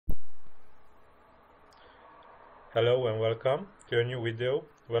Hello and welcome to a new video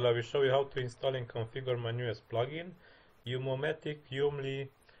where I will show you how to install and configure my newest plugin, Yummomatic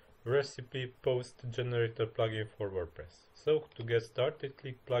recipe post generator plugin for WordPress. So to get started,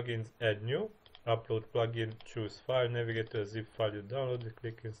 click Plugins, Add New, Upload Plugin, choose File, navigate to a zip file you downloaded,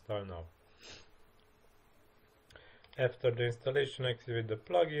 click Install Now. After the installation, activate the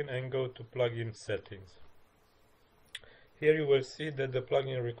plugin and go to Plugin Settings. Here you will see that the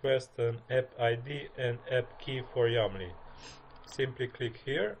plugin requests an app ID and app key for Yumli. Simply click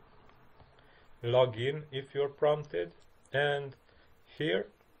here, log in if you're prompted, and here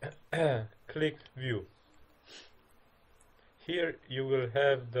click View. Here you will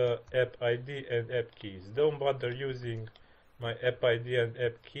have the app ID and app keys. Don't bother using my app ID and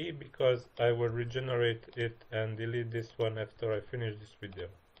app key because I will regenerate it and delete this one after I finish this video.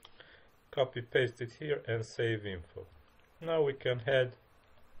 Copy paste it here and save info. Now we can head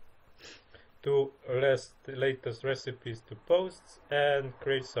to latest recipes to posts and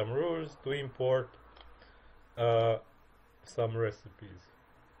create some rules to import some recipes.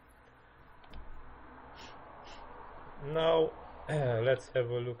 Now let's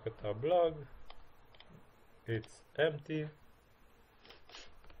have a look at our blog. It's empty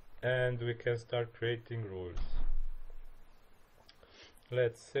and we can start creating rules.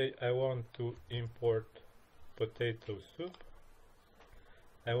 Let's say I want to import potato soup.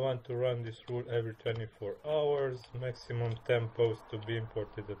 I want to run this rule every 24 hours, maximum 10 posts to be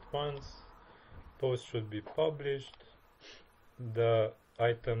imported at once. Post should be published. The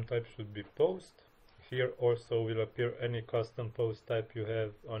item type should be post. Here also will appear any custom post type you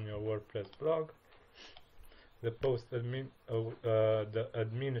have on your WordPress blog. The post admin, the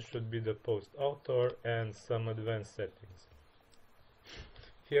admin should be the post author, and some advanced settings.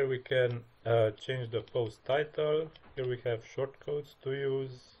 Here we can change the post title. Here we have shortcodes to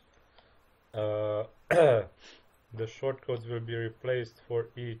use. The shortcodes will be replaced for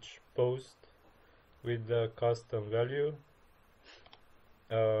each post with the custom value.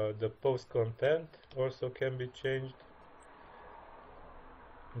 The post content also can be changed.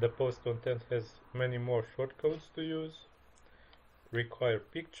 The post content has many more shortcodes to use. Require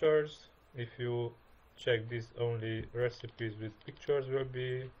pictures. If you check this, only recipes with pictures will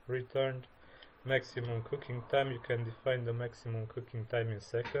be returned. Maximum cooking time, you can define the maximum cooking time in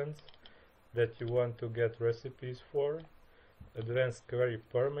seconds that you want to get recipes for. Advanced query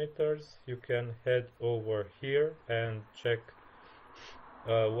parameters, you can head over here and check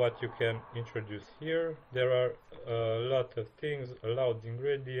what you can introduce here. There are a lot of things: allowed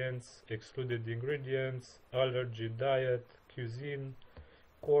ingredients, excluded ingredients, allergy, diet, cuisine,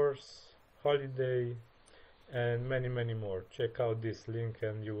 course, holiday, and many more. Check out this link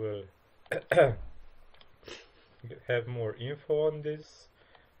and you will have more info on this.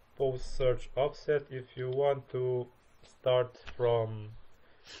 Post search offset, if you want to start from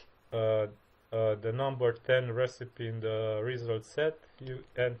the number 10 recipe in the result set, you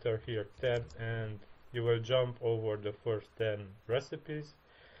enter here 10 and you will jump over the first 10 recipes.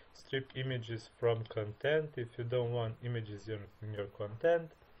 Strip images from content if you don't want images in your content.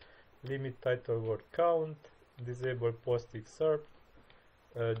 Limit title word count, disable post excerpt,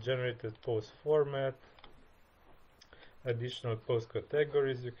 generated post format, additional post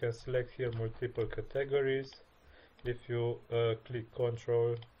categories. You can select here multiple categories. If you click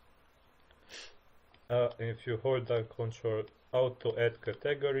Control, if you hold down Control, auto add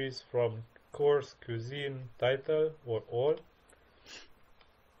categories from course, cuisine, title, or all.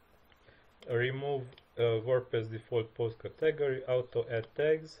 Remove WordPress default post category, auto add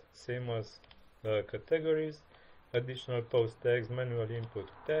tags, same as categories, additional post tags, manual input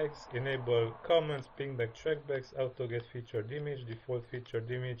tags, enable comments, pingback, trackbacks, auto get featured image, default featured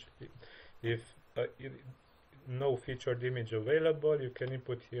image. If no featured image available, you can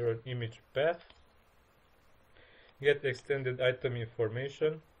input here an image path. Get extended item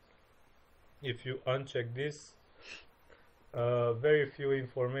information. If you uncheck this, very few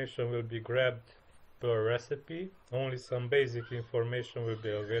information will be grabbed per recipe. Only some basic information will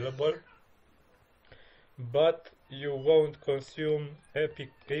be available, but you won't consume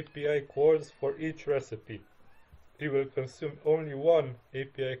API calls for each recipe. You will consume only one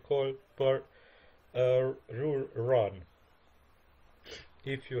API call per rule run.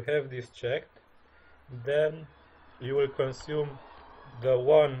 If you have this checked, then you will consume the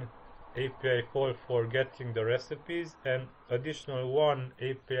one API call for getting the recipes and additional one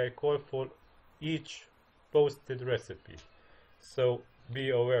API call for each posted recipe. So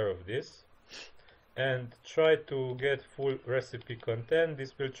be aware of this and try to get full recipe content.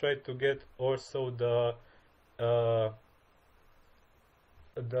 This will try to get also the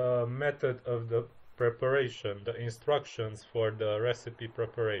method of the preparation, the instructions for the recipe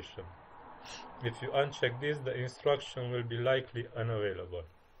preparation. If you uncheck this, the instruction will be likely unavailable.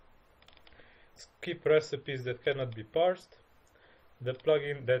 Skip recipes that cannot be parsed. The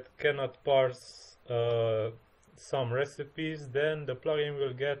plugin that cannot parse some recipes, then the plugin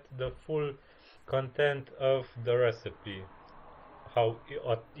will get the full content of the recipe, how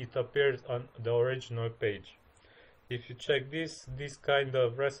it appears on the original page. If you check this kind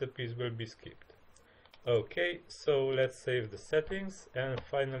of recipes will be skipped. Okay, so let's save the settings, and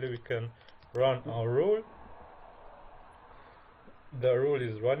finally we can run our rule. The rule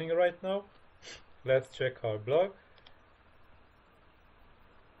is running right now. Let's check our blog.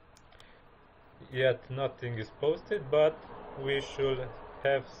 Yet nothing is posted, but we should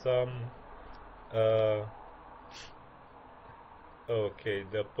have some okay,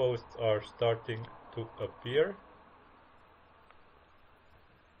 the posts are starting to appear.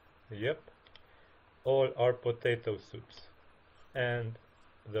 Yep, all are potato soups, and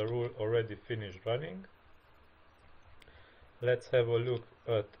the rule already finished running. Let's have a look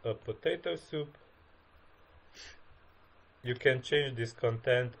at a potato soup. You can change this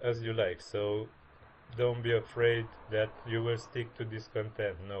content as you like, so don't be afraid that you will stick to this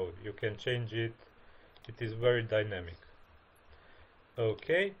content. No, you can change it. It is very dynamic.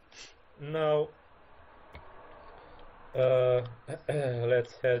 Okay, now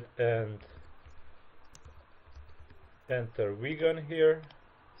let's head and enter vegan here,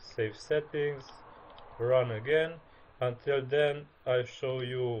 save settings, run again. Until then, I'll show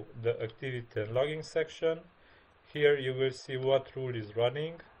you the activity and logging section. Here you will see what rule is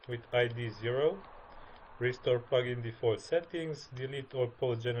running with ID 0. Restore plugin default settings, delete all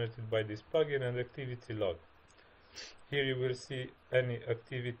posts generated by this plugin, and activity log. Here you will see any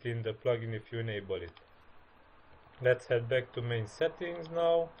activity in the plugin if you enable it. Let's head back to main settings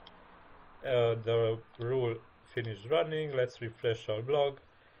now. The rule finished running. Let's refresh our blog.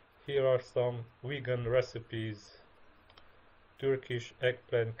 Here are some vegan recipes. Turkish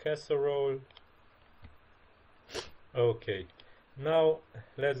eggplant casserole. Okay, now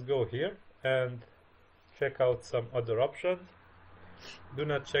let's go here and check out some other options. Do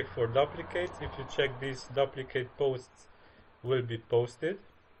not check for duplicates. If you check this, duplicate posts will be posted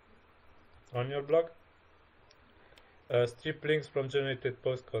on your blog. Strip links from generated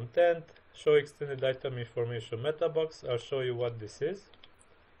post content. Show extended item information meta box. I'll show you what this is.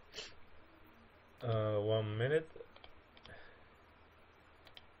 1 minute.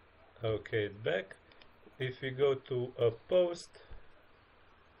 Okay, back. If we go to a post,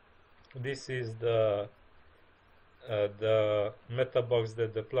 this is the meta box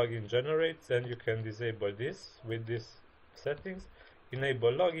that the plugin generates, and you can disable this with these settings.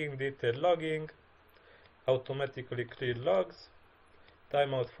 Enable logging, detailed logging, automatically clear logs,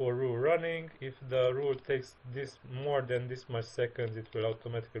 timeout for rule running. If the rule takes this more than this much seconds, it will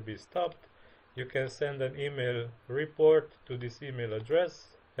automatically be stopped. You can send an email report to this email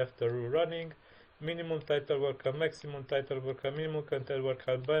address after rule running. Minimum title WordCamp, maximum title WordCamp, minimum content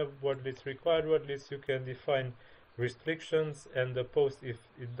WordCamp, word list, required word list. You can define restrictions, and the post, if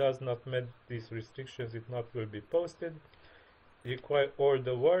it does not meet these restrictions, it not will be posted. Require all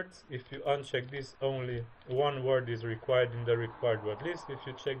the words. If you uncheck this, only one word is required in the required word list. If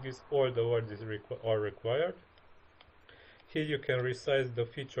you check this, all the words are required. Here you can resize the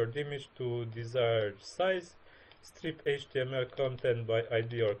featured image to desired size. Strip HTML content by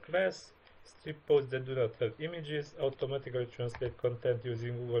ID or class. Strip posts that do not have images. Automatically translate content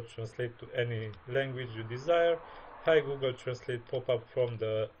using Google Translate to any language you desire. Hide Google Translate pop-up from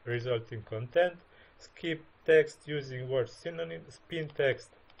the resulting content. Skip text using word synonym. Spin text.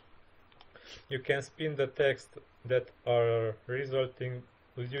 You can spin the text that are resulting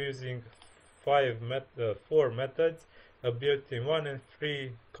using 4 methods, a built-in one and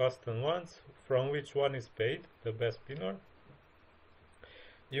 3 custom ones, from which one is paid, the best spinner.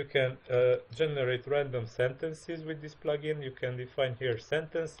 You can generate random sentences with this plugin. You can define here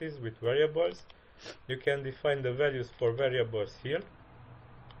sentences with variables. You can define the values for variables here.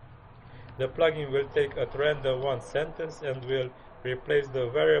 The plugin will take at random one sentence and will replace the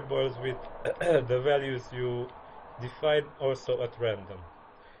variables with the values you define also at random.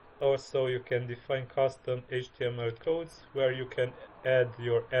 Also, you can define custom HTML codes where you can add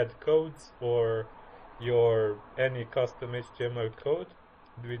your add codes or your any custom HTML code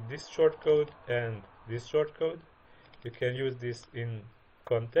with this shortcode and this shortcode. You can use this in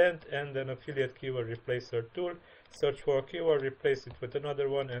content, and an affiliate keyword replacer tool. Search for a keyword, replace it with another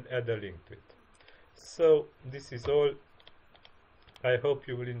one, and add a link to it. So this is all. I hope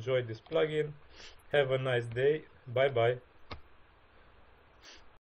you will enjoy this plugin. Have a nice day. Bye bye.